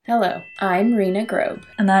Hello, I'm Rena Grobe.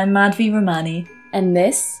 And I'm Madhvi Ramani. And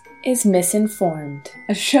this is Misinformed,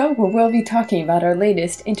 a show where we'll be talking about our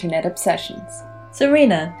latest internet obsessions. So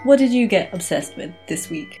Rena, what did you get obsessed with this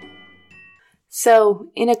week?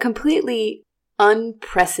 So, in a completely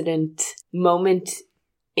unprecedented moment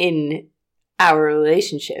in our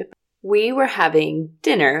relationship, we were having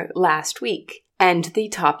dinner last week, and the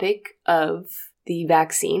topic of the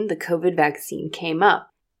vaccine, the COVID vaccine, came up.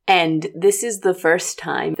 And this is the first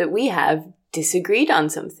time that we have disagreed on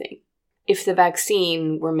something. If the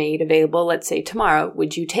vaccine were made available, let's say tomorrow,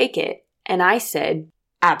 would you take it? And I said,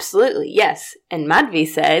 absolutely, yes. And Madhvi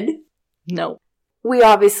said, no. We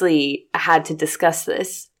obviously had to discuss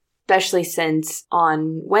this, especially since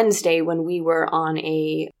on Wednesday when we were on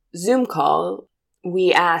a Zoom call,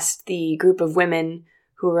 we asked the group of women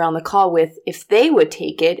who were on the call with if they would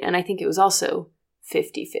take it, and I think it was also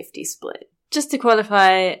 50-50 split. Just to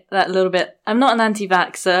qualify that a little bit, I'm not an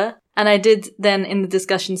anti-vaxxer, and I did then in the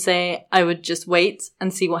discussion say I would just wait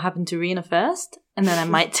and see what happened to Rena first, and then I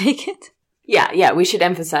might take it. Yeah, we should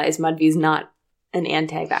emphasize Madhvi's not an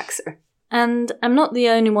anti-vaxxer. And I'm not the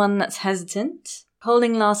only one that's hesitant.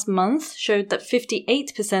 Polling last month showed that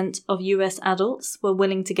 58% of US adults were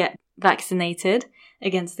willing to get vaccinated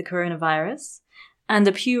against the coronavirus. And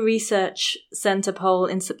a Pew Research Center poll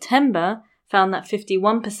in September found that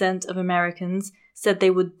 51% of Americans said they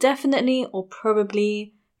would definitely or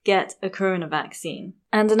probably get a corona vaccine.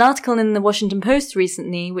 And an article in the Washington Post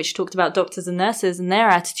recently, which talked about doctors and nurses and their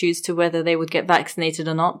attitudes to whether they would get vaccinated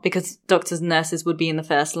or not, because doctors and nurses would be in the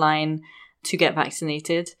first line to get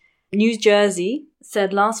vaccinated. New Jersey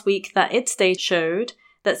said last week that its state showed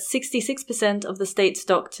that 66% of the state's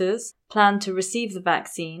doctors plan to receive the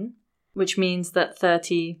vaccine, which means that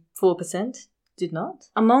 34% did not.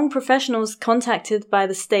 Among professionals contacted by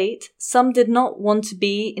the state, some did not want to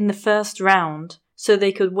be in the first round, so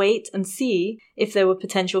they could wait and see if there were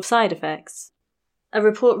potential side effects. A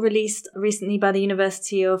report released recently by the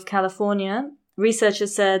University of California,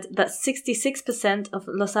 researchers said that 66% of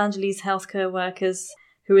Los Angeles healthcare workers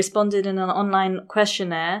who responded in an online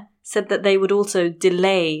questionnaire said that they would also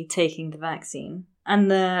delay taking the vaccine.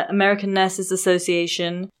 And the American Nurses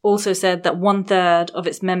Association also said that 1/3 of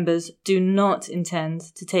its members do not intend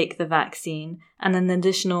to take the vaccine, and an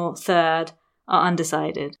additional third are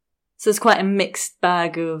undecided. So it's quite a mixed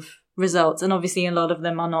bag of results, and obviously a lot of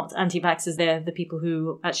them are not anti-vaxxers. They're the people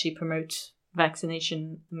who actually promote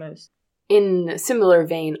vaccination the most. In a similar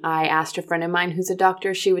vein, I asked a friend of mine who's a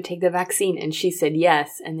doctor if she would take the vaccine, and she said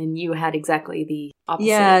yes, and then you had exactly the opposite.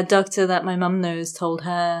 Yeah, a doctor that my mum knows told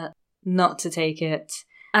her not to take it.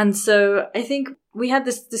 And so I think we had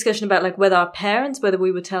this discussion about whether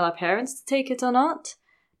we would tell our parents to take it or not.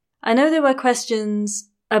 I know there were questions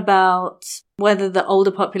about whether the older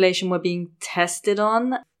population were being tested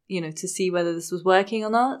on, to see whether this was working or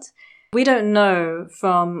not. We don't know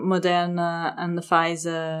from Moderna and the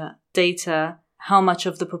Pfizer data how much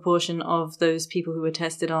of the proportion of those people who were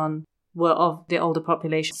tested on were of the older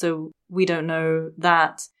population. So we don't know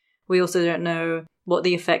that. We also don't know what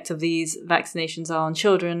the effect of these vaccinations are on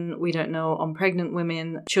children. We don't know on pregnant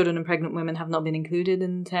women. Children and pregnant women have not been included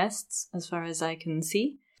in tests, as far as I can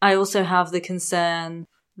see. I also have the concern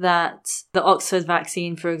that the Oxford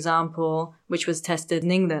vaccine, for example, which was tested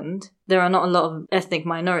in England, there are not a lot of ethnic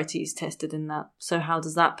minorities tested in that. So how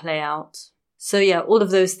does that play out? So yeah, all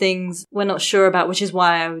of those things we're not sure about, which is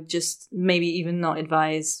why I would just maybe even not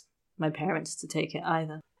advise my parents to take it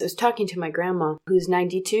either. I was talking to my grandma, who's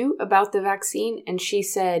 92, about the vaccine, and she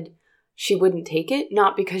said she wouldn't take it,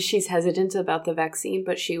 not because she's hesitant about the vaccine,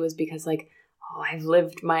 but she was because I've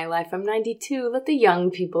lived my life, I'm 92, let the young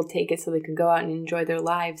people take it so they can go out and enjoy their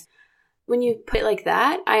lives. When you put it like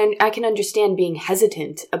that, I can understand being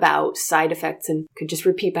hesitant about side effects, and could just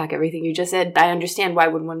repeat back everything you just said. I understand why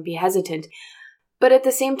would one be hesitant. But at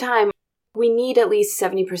the same time, we need at least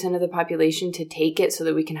 70% of the population to take it so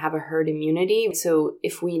that we can have a herd immunity. So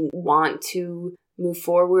if we want to move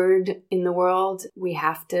forward in the world, we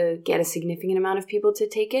have to get a significant amount of people to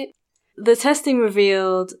take it. The testing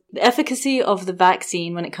revealed the efficacy of the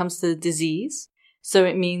vaccine when it comes to the disease. So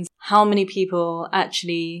it means how many people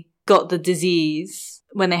actually got the disease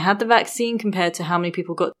when they had the vaccine compared to how many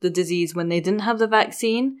people got the disease when they didn't have the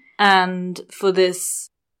vaccine. And for this,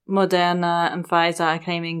 Moderna and Pfizer are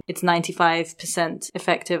claiming it's 95%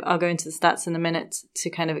 effective. I'll go into the stats in a minute to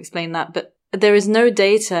kind of explain that. But there is no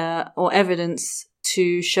data or evidence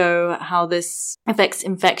to show how this affects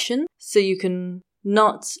infection. So you can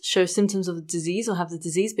not show symptoms of the disease or have the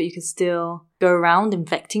disease, but you can still go around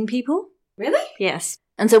infecting people. Really? Yes.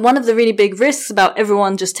 And so one of the really big risks about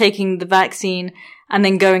everyone just taking the vaccine and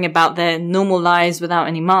then going about their normal lives without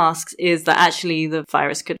any masks is that actually the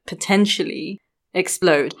virus could potentially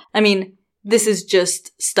explode. I mean, this is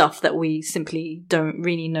just stuff that we simply don't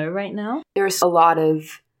really know right now. There's a lot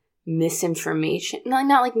of misinformation. Not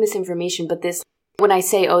like misinformation, but this, when I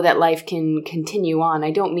say, oh, that life can continue on,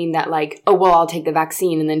 I don't mean that like, oh, well, I'll take the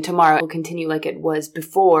vaccine and then tomorrow it will continue like it was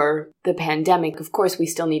before the pandemic. Of course, we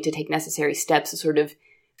still need to take necessary steps to sort of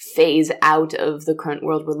phase out of the current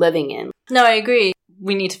world we're living in. No, I agree.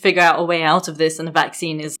 We need to figure out a way out of this, and a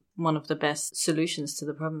vaccine is one of the best solutions to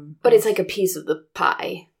the problem. But it's like a piece of the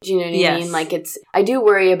pie. Do you know what I mean? Like I do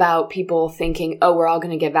worry about people thinking, oh, we're all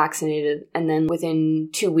going to get vaccinated, and then within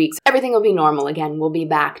 2 weeks, everything will be normal again. We'll be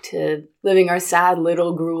back to living our sad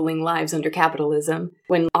little grueling lives under capitalism,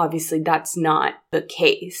 when obviously that's not the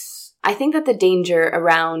case. I think that the danger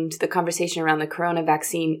around the conversation around the corona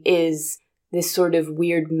vaccine is this sort of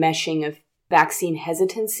weird meshing of vaccine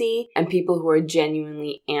hesitancy and people who are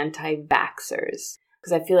genuinely anti-vaxxers.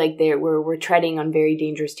 Because I feel like we're treading on very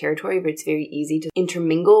dangerous territory where it's very easy to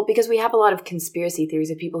intermingle, because we have a lot of conspiracy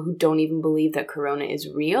theories of people who don't even believe that corona is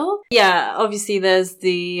real. Yeah, obviously there's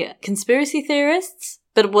the conspiracy theorists,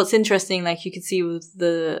 but what's interesting, like you can see with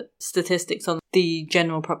the statistics on the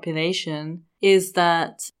general population, is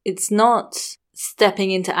that it's not stepping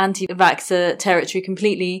into anti-vaxxer territory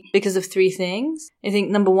completely because of three things. I think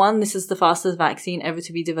number one, this is the fastest vaccine ever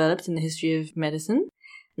to be developed in the history of medicine.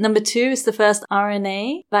 Number two, it's the first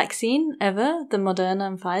RNA vaccine ever, the Moderna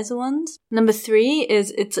and Pfizer ones. Number three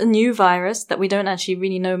is it's a new virus that we don't actually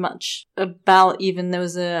really know much about. Even there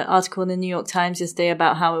was an article in the New York Times yesterday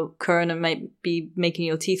about how corona might be making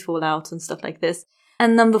your teeth fall out and stuff like this.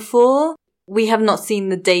 And number four, we have not seen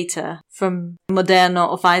the data from Moderna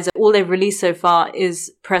or Pfizer. All they've released so far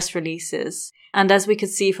is press releases. And as we could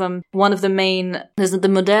see from one of the main, there's the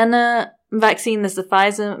Moderna vaccine, there's the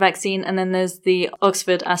Pfizer vaccine, and then there's the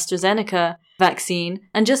Oxford AstraZeneca vaccine.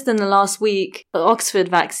 And just in the last week, the Oxford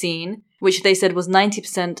vaccine, which they said was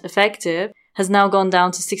 90% effective, has now gone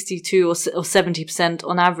down to 62 or 70%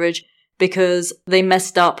 on average because they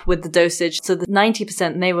messed up with the dosage. So the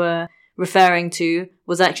 90% they were referring to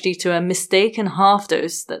was actually to a mistaken half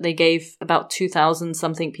dose that they gave about 2,000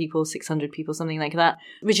 something people, 600 people, something like that,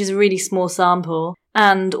 which is a really small sample.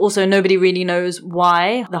 And also nobody really knows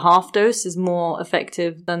why the half dose is more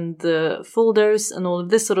effective than the full dose and all of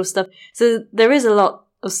this sort of stuff. So there is a lot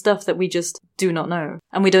of stuff that we just do not know.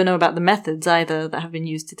 And we don't know about the methods either that have been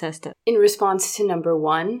used to test it. In response to number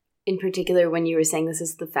one, in particular, when you were saying this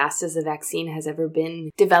is the fastest a vaccine has ever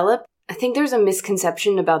been developed, I think there's a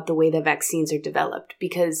misconception about the way that vaccines are developed,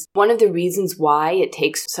 because one of the reasons why it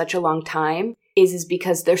takes such a long time is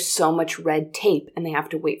because there's so much red tape and they have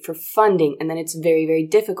to wait for funding, and then it's very, very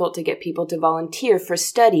difficult to get people to volunteer for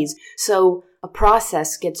studies. So a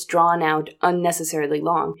process gets drawn out unnecessarily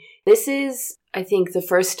long. This is, I think, the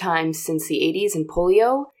first time since the 80s in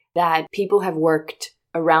polio that people have worked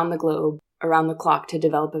around the globe, around the clock to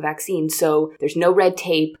develop a vaccine. So there's no red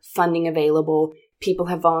tape, funding available. People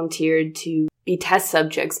have volunteered to be test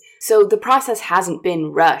subjects. So the process hasn't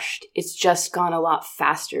been rushed. It's just gone a lot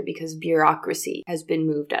faster because bureaucracy has been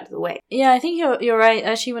moved out of the way. Yeah, I think you're right.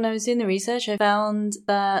 Actually, when I was doing the research, I found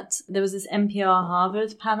that there was this NPR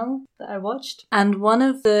Harvard panel that I watched. And one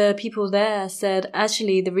of the people there said,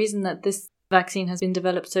 actually, the reason that this vaccine has been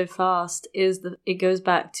developed so fast is that it goes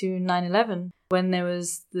back to 9/11, when there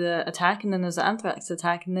was the attack and then there was the anthrax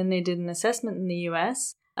attack. And then they did an assessment in the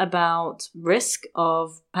US about risk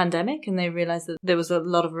of pandemic, and they realized that there was a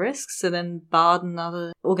lot of risks. So then BARD and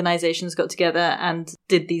other organizations got together and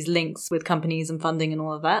did these links with companies and funding and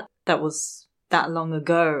all of that. That was that long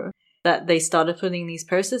ago that they started putting these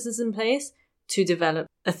processes in place to develop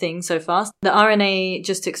a thing so fast. The RNA,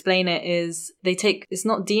 just to explain it, is it's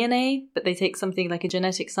not DNA, but they take something like a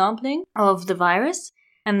genetic sampling of the virus,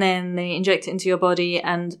 and then they inject it into your body,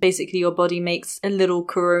 and basically your body makes a little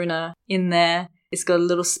corona in there. It's got a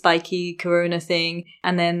little spiky corona thing,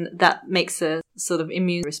 and then that makes a sort of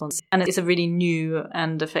immune response. And it's a really new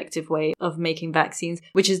and effective way of making vaccines,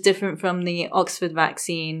 which is different from the Oxford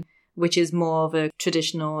vaccine, which is more of a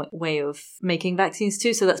traditional way of making vaccines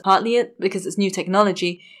too. So that's partly it, because it's new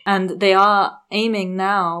technology. And they are aiming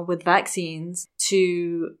now with vaccines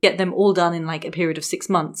to get them all done in like a period of 6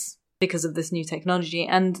 months, because of this new technology.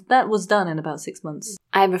 And that was done in about 6 months.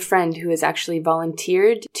 I have a friend who has actually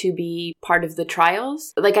volunteered to be part of the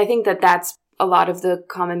trials. Like, I think that that's a lot of the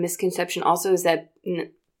common misconception also, is that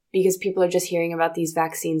because people are just hearing about these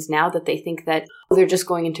vaccines now, that they think that they're just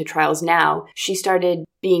going into trials now. She started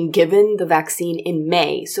being given the vaccine in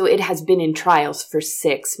May. So it has been in trials for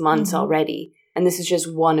 6 months already. And this is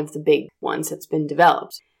just one of the big ones that's been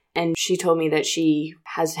developed. And she told me that she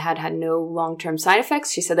has had no long-term side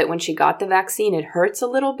effects. She said that when she got the vaccine, it hurts a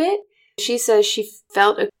little bit. She says she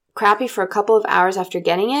felt crappy for a couple of hours after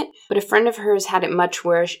getting it, but a friend of hers had it much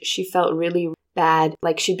worse. She felt really bad,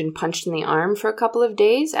 like she'd been punched in the arm for a couple of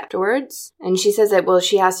days afterwards. And she says that, well,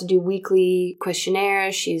 she has to do weekly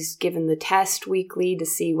questionnaires. She's given the test weekly to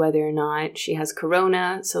see whether or not she has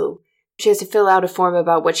corona. So she has to fill out a form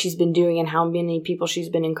about what she's been doing and how many people she's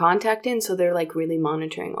been in contact in. So they're like really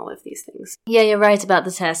monitoring all of these things. Yeah, you're right about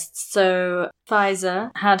the tests. So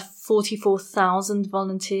Pfizer had 44,000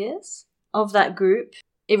 volunteers. Of that group,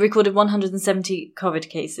 it recorded 170 COVID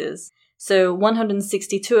cases. So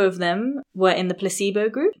 162 of them were in the placebo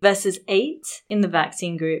group versus 8 in the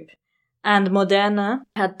vaccine group. And Moderna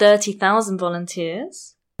had 30,000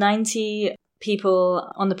 volunteers. 90 people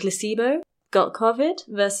on the placebo got COVID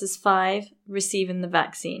versus 5 receiving the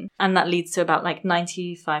vaccine. And that leads to about like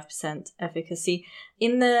 95% efficacy.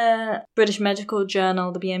 In the British Medical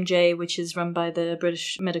Journal, the BMJ, which is run by the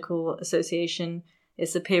British Medical Association,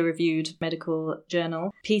 it's a peer-reviewed medical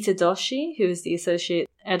journal. Peter Doshi, who is the associate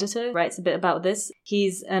editor, writes a bit about this.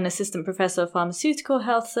 He's an assistant professor of pharmaceutical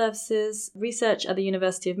health services research at the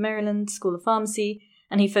University of Maryland School of Pharmacy,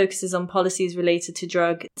 and he focuses on policies related to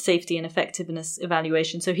drug safety and effectiveness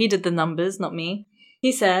evaluation. So he did the numbers, not me.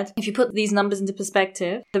 He said, if you put these numbers into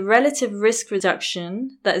perspective, the relative risk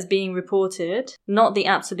reduction that is being reported, not the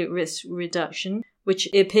absolute risk reduction, which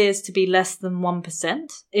appears to be less than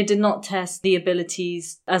 1%. It did not test the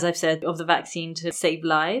abilities, as I've said, of the vaccine to save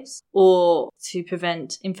lives or to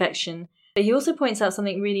prevent infection. But he also points out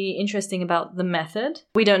something really interesting about the method.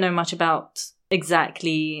 We don't know much about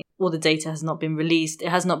exactly, all the data has not been released. It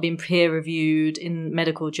has not been peer-reviewed in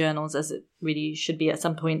medical journals as it really should be at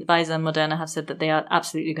some point. Pfizer and Moderna have said that they are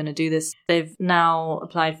absolutely going to do this. They've now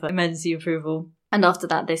applied for emergency approval. And after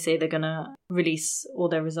that, they say they're going to release all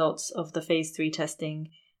their results of the phase 3 testing.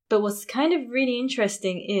 But what's kind of really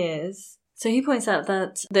interesting is, so he points out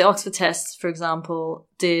that the Oxford tests, for example,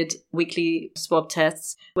 did weekly swab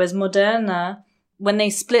tests, whereas Moderna, when they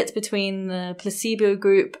split between the placebo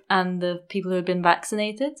group and the people who had been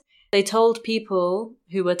vaccinated, they told people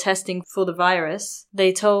who were testing for the virus,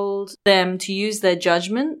 they told them to use their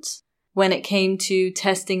judgment when it came to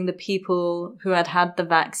testing the people who had had the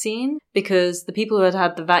vaccine, because the people who had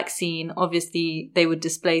had the vaccine, obviously, they would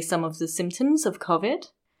display some of the symptoms of COVID,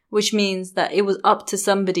 which means that it was up to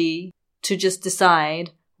somebody to just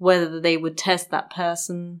decide whether they would test that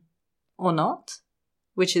person or not,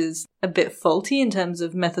 which is a bit faulty in terms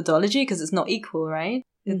of methodology because it's not equal, right?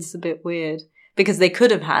 It's a bit weird because they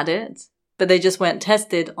could have had it, but they just weren't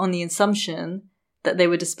tested on the assumption that they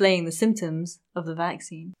were displaying the symptoms of the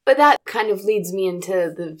vaccine. But that kind of leads me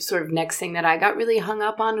into the sort of next thing that I got really hung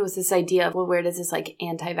up on was this idea of, well, where does this like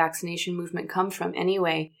anti-vaccination movement come from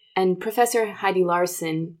anyway? And Professor Heidi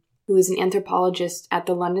Larson, who is an anthropologist at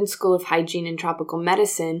the London School of Hygiene and Tropical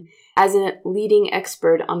Medicine, as a leading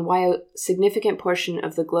expert on why a significant portion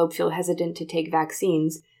of the globe feel hesitant to take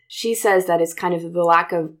vaccines, she says that it's kind of the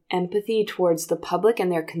lack of empathy towards the public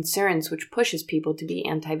and their concerns which pushes people to be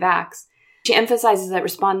anti-vax. She emphasizes that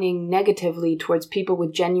responding negatively towards people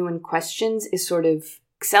with genuine questions is sort of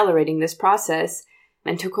accelerating this process.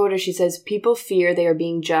 And to quote her, she says, people fear they are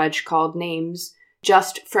being judged, called names,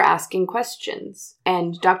 just for asking questions.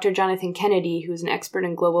 And Dr. Jonathan Kennedy, who's an expert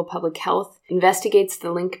in global public health, investigates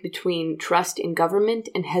the link between trust in government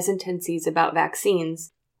and hesitancies about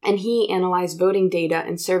vaccines. And he analyzed voting data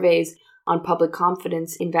and surveys on public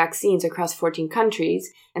confidence in vaccines across 14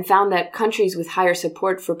 countries and found that countries with higher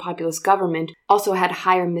support for populist government also had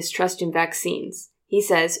higher mistrust in vaccines. He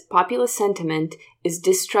says, populist sentiment is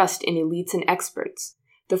distrust in elites and experts.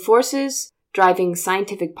 The forces driving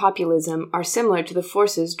scientific populism are similar to the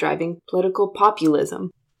forces driving political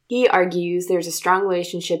populism. He argues there's a strong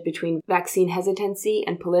relationship between vaccine hesitancy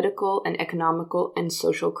and political and economical and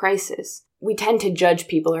social crisis. We tend to judge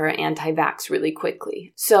people who are anti-vax really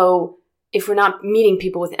quickly. So if we're not meeting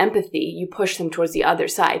people with empathy, you push them towards the other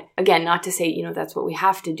side. Again, not to say, that's what we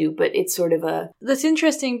have to do, but it's sort of a... That's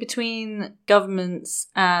interesting between governments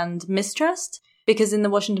and mistrust, because in the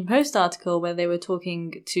Washington Post article where they were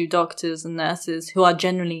talking to doctors and nurses who are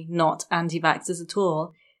generally not anti-vaxxers at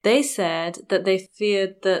all, they said that they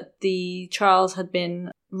feared that the trials had been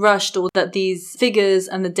rushed or that these figures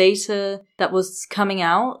and the data that was coming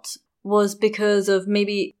out was because of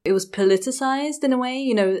maybe it was politicized in a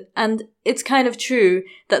way, and it's kind of true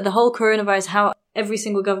that the whole coronavirus, how every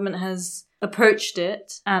single government has approached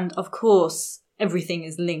it, and of course, everything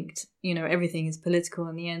is linked, everything is political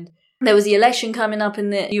in the end. there was the election coming up in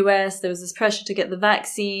the US, there was this pressure to get the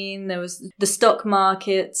vaccine, there was the stock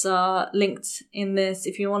markets are linked in this.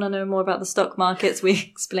 If you want to know more about the stock markets, we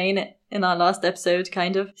explain it in our last episode,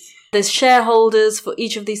 kind of. There's shareholders for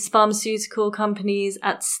each of these pharmaceutical companies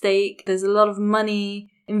at stake. There's a lot of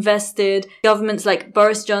money invested. Governments like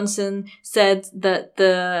Boris Johnson said that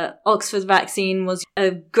the Oxford vaccine was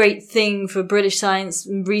a great thing for British science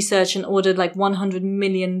and research and ordered like $100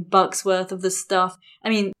 million worth of the stuff. I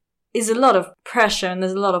mean, there's a lot of pressure and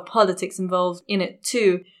there's a lot of politics involved in it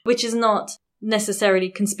too, which is not necessarily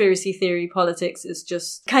conspiracy theory politics. It's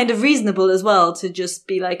just kind of reasonable as well to just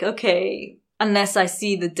be like, okay, unless I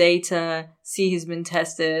see the data, see who's been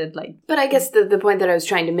tested, like... But I guess the point that I was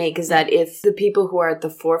trying to make is that if the people who are at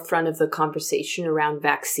the forefront of the conversation around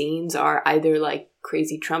vaccines are either like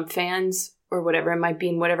crazy Trump fans or whatever it might be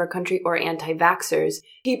in whatever country, or anti-vaxxers,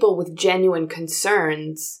 people with genuine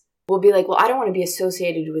concerns will be like, well, I don't want to be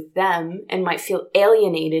associated with them, and might feel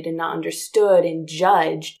alienated and not understood and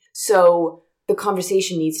judged. So the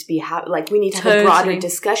conversation needs to be, we need to have a broader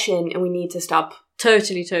discussion, and we need to stop...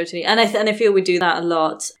 Totally. And I feel we do that a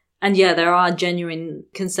lot. And yeah, there are genuine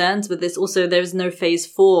concerns with this. Also, there's no phase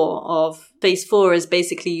 4 phase 4 is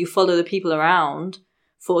basically you follow the people around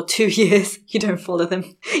for 2 years. You don't follow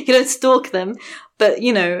them. You don't stalk them. But,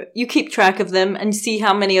 you keep track of them and see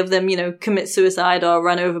how many of them, commit suicide or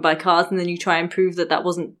run over by cars. And then you try and prove that that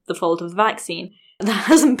wasn't the fault of the vaccine. That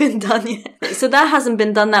hasn't been done yet. So that hasn't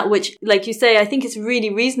been done, that which, like you say, I think it's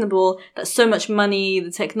really reasonable that so much money,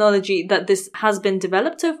 the technology, that this has been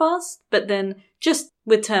developed so fast. But then just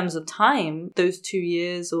with terms of time, those 2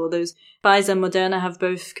 years, or those Pfizer and Moderna have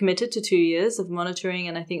both committed to 2 years of monitoring,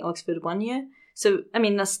 and I think Oxford 1 year. So, I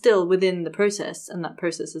mean, that's still within the process, and that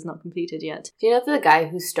process is not completed yet. Do you know that the guy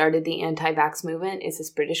who started the anti-vax movement is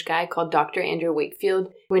this British guy called Dr. Andrew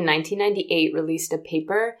Wakefield, who in 1998 released a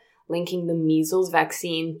paper linking the measles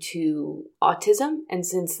vaccine to autism. And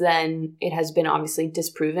since then, it has been obviously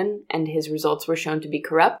disproven, and his results were shown to be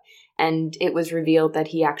corrupt. And it was revealed that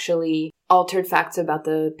he actually altered facts about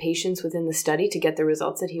the patients within the study to get the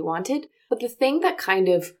results that he wanted. But the thing that kind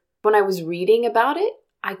of, when I was reading about it,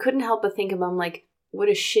 I couldn't help but think about, like, what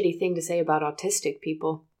a shitty thing to say about autistic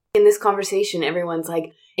people. In this conversation, everyone's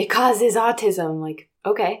like, it causes autism. I'm like,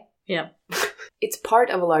 okay. Yeah. It's part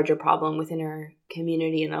of a larger problem within our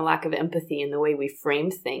community and a lack of empathy in the way we frame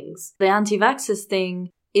things. The anti-vaxxers thing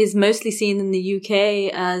is mostly seen in the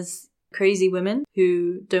UK as crazy women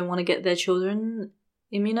who don't want to get their children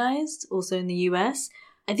immunized, also in the US.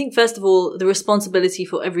 I think, first of all, the responsibility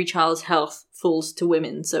for every child's health falls to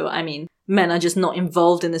women. So, I mean, men are just not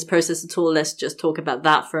involved in this process at all. Let's just talk about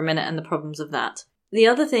that for a minute and the problems of that. The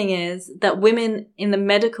other thing is that women in the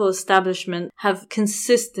medical establishment have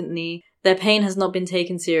consistently, their pain has not been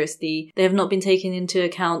taken seriously. They have not been taken into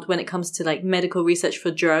account when it comes to like medical research for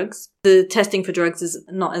drugs. The testing for drugs is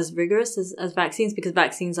not as rigorous as vaccines, because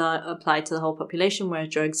vaccines are applied to the whole population,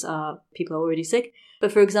 whereas drugs are, people are already sick.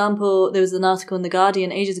 But for example, there was an article in The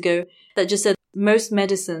Guardian ages ago that just said most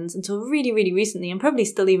medicines, until really, really recently, and probably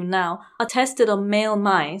still even now, are tested on male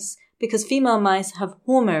mice, because female mice have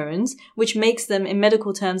hormones, which makes them, in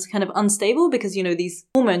medical terms, kind of unstable, because, these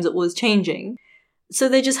hormones are always changing. So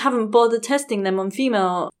they just haven't bothered testing them on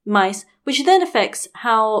female mice, which then affects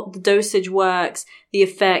how the dosage works, the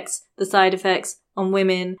effects, the side effects on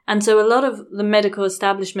women. And so a lot of the medical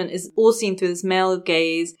establishment is all seen through this male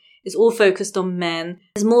gaze. It's all focused on men.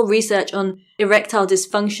 There's more research on erectile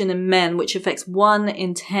dysfunction in men, which affects 1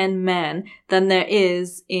 in 10 men, than there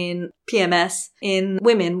is in PMS in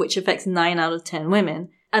women, which affects 9 out of 10 women.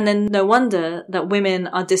 And then no wonder that women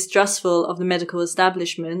are distrustful of the medical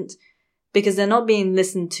establishment, because they're not being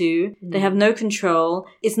listened to. They have no control.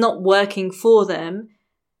 It's not working for them.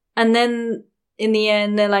 And then in the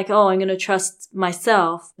end, they're like, oh, I'm going to trust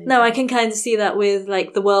myself. No, I can kind of see that with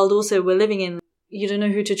like the world also we're living in. You don't know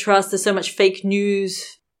who to trust. There's so much fake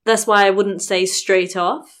news. That's why I wouldn't say straight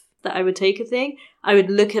off that I would take a thing. I would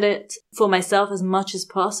look at it for myself as much as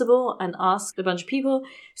possible and ask a bunch of people,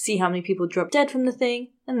 see how many people drop dead from the thing,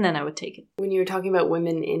 and then I would take it. When you were talking about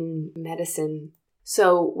women in medicine,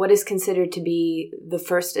 so what is considered to be the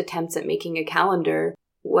first attempts at making a calendar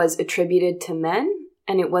was attributed to men?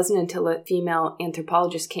 And it wasn't until a female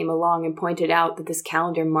anthropologist came along and pointed out that this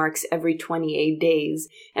calendar marks every 28 days.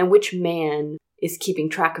 And which man is keeping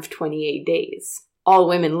track of 28 days? All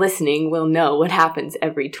women listening will know what happens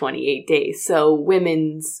every 28 days. So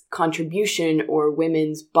women's contribution, or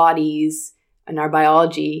women's bodies and our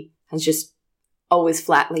biology, has just always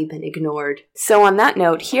flatly been ignored. So on that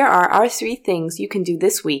note, here are our 3 things you can do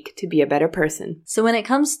this week to be a better person. So when it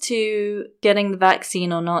comes to getting the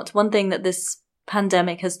vaccine or not, one thing that this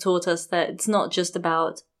pandemic has taught us that it's not just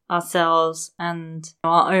about ourselves and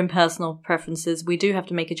our own personal preferences. We do have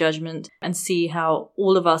to make a judgment and see how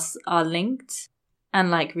all of us are linked.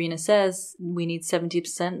 And like Rena says, we need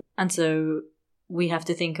 70%. And so we have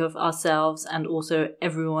to think of ourselves and also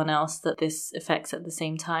everyone else that this affects at the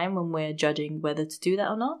same time when we're judging whether to do that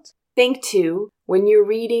or not. Think too, when you're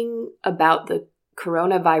reading about the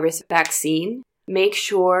coronavirus vaccine, make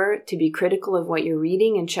sure to be critical of what you're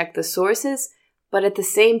reading and check the sources. But at the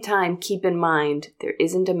same time, keep in mind, there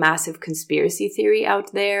isn't a massive conspiracy theory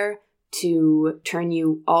out there to turn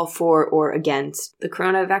you all for or against the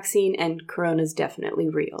corona vaccine, and corona is definitely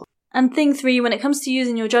real. And thing 3, when it comes to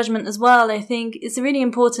using your judgment as well, I think it's really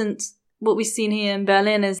important. What we've seen here in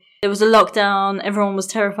Berlin is there was a lockdown, everyone was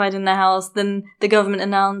terrified in their house, then the government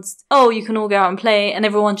announced, oh, you can all go out and play, and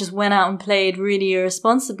everyone just went out and played really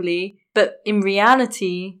irresponsibly. But in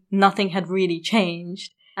reality, nothing had really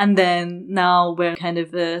changed. And then now we're kind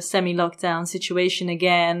of a semi-lockdown situation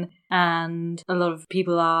again, and a lot of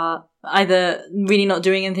people are either really not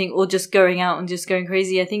doing anything or just going out and just going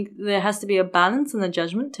crazy. I think there has to be a balance and a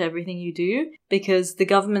judgment to everything you do, because the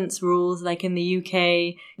government's rules, like in the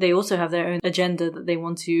UK, they also have their own agenda that they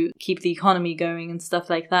want to keep the economy going and stuff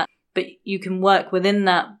like that. But you can work within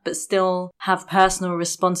that, but still have personal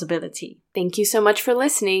responsibility. Thank you so much for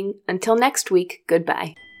listening. Until next week,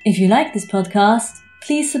 goodbye. If you like this podcast,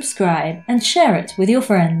 please subscribe and share it with your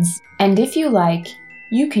friends. And if you like,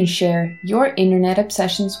 you can share your internet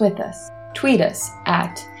obsessions with us. Tweet us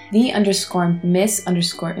at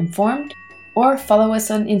 @the_miss_informed or follow us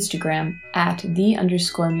on Instagram at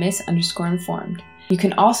 @the_miss_informed. You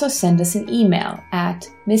can also send us an email at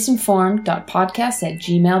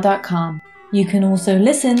misinformed.podcast@gmail.com. You can also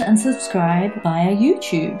listen and subscribe via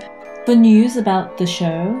YouTube. For news about the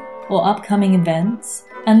show or upcoming events,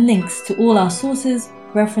 and links to all our sources,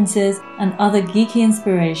 references, and other geeky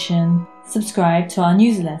inspiration, subscribe to our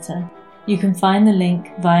newsletter. You can find the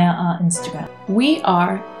link via our Instagram. We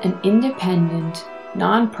are an independent,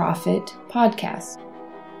 non-profit podcast.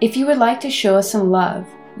 If you would like to show us some love,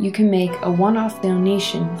 you can make a one-off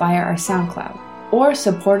donation via our SoundCloud or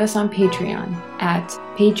support us on Patreon at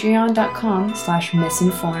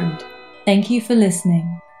patreon.com/misinformed. Thank you for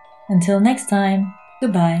listening. Until next time,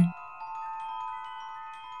 goodbye.